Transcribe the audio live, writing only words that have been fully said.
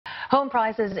Home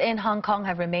prices in Hong Kong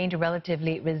have remained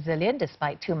relatively resilient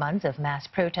despite 2 months of mass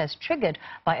protests triggered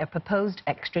by a proposed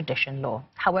extradition law.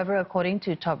 However, according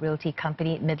to top realty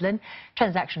company Midland,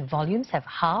 transaction volumes have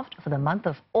halved for the month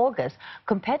of August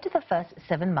compared to the first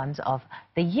 7 months of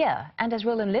the year. And as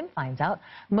Roland Lim finds out,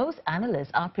 most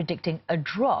analysts are predicting a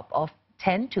drop of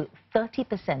 10 to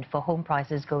 30% for home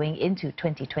prices going into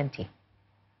 2020.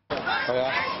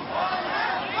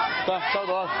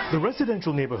 The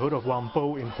residential neighborhood of Wang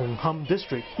Bo in Hong Kong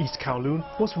District, East Kowloon,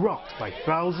 was rocked by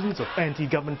thousands of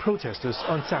anti-government protesters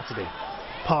on Saturday.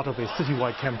 Part of a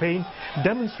citywide campaign,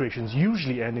 demonstrations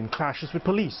usually end in clashes with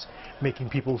police, making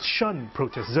people shun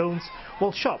protest zones,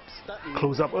 while shops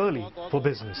close up early for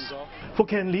business. For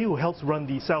Ken Lee, who helps run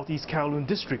the Southeast Kowloon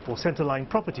District for Centerline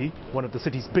Property, one of the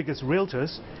city's biggest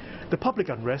realtors, the public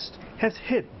unrest has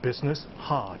hit business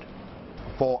hard.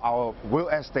 For our real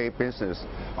estate business,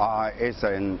 it's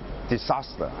a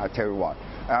disaster, I tell you what.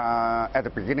 At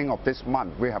the beginning of this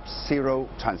month, we have 0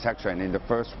 transaction in the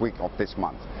first week of this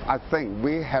month. I think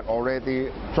we had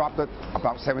already dropped it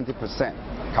about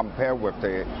 70% compared with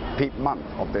the peak month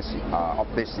of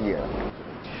this year.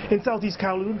 In Southeast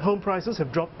Kowloon, home prices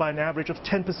have dropped by an average of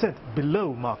 10%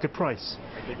 below market price.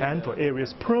 And for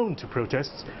areas prone to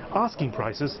protests, asking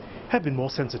prices have been more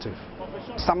sensitive.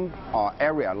 Some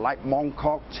area like Mong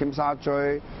Kok, Tsim Sha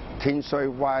Tsui, Tin Shui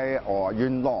Wai or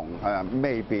Yuen Long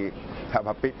maybe have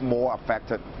a bit more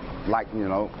affected, like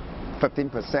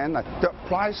 15%. The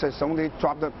price has only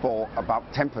dropped for about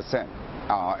 10%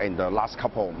 in the last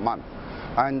couple of months,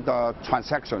 and the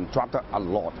transaction dropped a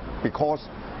lot because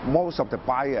most of the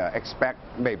buyer expect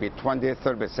maybe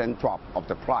 20–30% drop of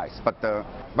the price, but the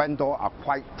vendors are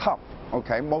quite tough.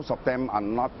 Okay, most of them are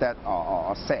not that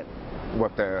sad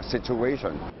with the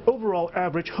situation. Overall,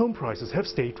 average home prices have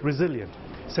stayed resilient.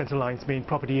 Centerline's main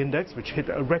property index, which hit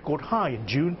a record high in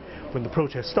June when the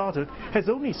protest started, has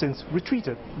only since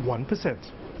retreated 1%.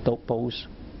 Both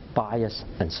buyers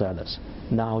and sellers,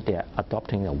 now they're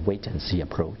adopting a wait-and-see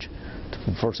approach.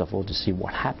 First of all, to see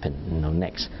what happens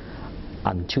next,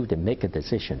 until they make a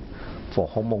decision. For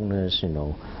homeowners,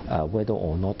 whether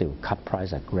or not they will cut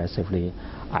price aggressively,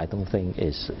 I don't think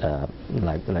it's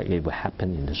like it will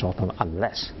happen in the short term,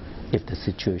 unless if the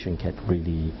situation gets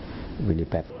really, really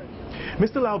bad.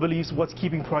 Mr. Lau believes what's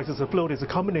keeping prices afloat is a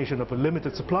combination of a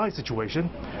limited supply situation,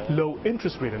 low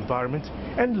interest rate environment,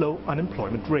 and low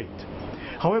unemployment rate.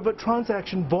 However,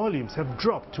 transaction volumes have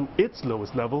dropped to its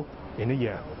lowest level in a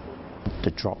year.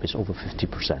 The drop is over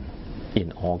 50%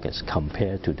 in August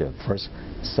compared to the first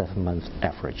 7 months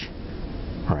average.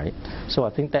 Right? So I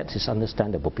think that is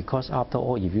understandable, because after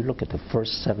all, if you look at the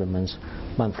first 7 months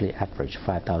monthly average,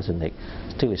 5,008,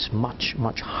 still is much,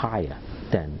 much higher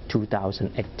than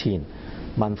 2018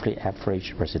 monthly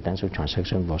average residential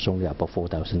transaction was only about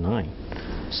 4,009.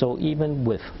 So even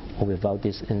with or without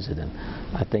this incident,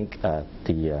 I think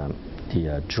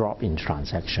the drop in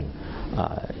transaction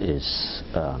is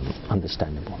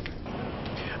understandable.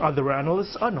 Other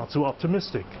analysts are not so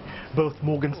optimistic. Both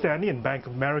Morgan Stanley and Bank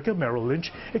of America Merrill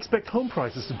Lynch expect home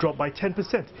prices to drop by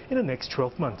 10% in the next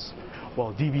 12 months,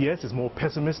 while DBS is more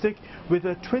pessimistic, with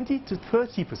a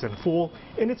 20–30% fall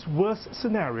in its worst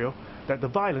scenario that the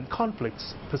violent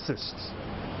conflicts persists.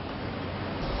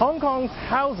 Hong Kong's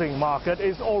housing market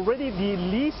is already the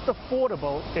least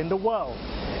affordable in the world.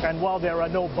 And while there are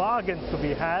no bargains to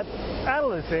be had,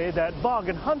 analysts say that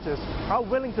bargain hunters are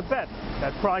willing to bet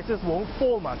that prices won't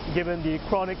fall much given the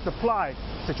chronic supply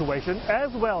situation,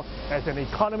 as well as an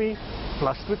economy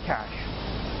flushed with cash.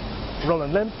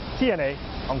 Roland Lim, TNA,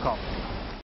 Hong Kong.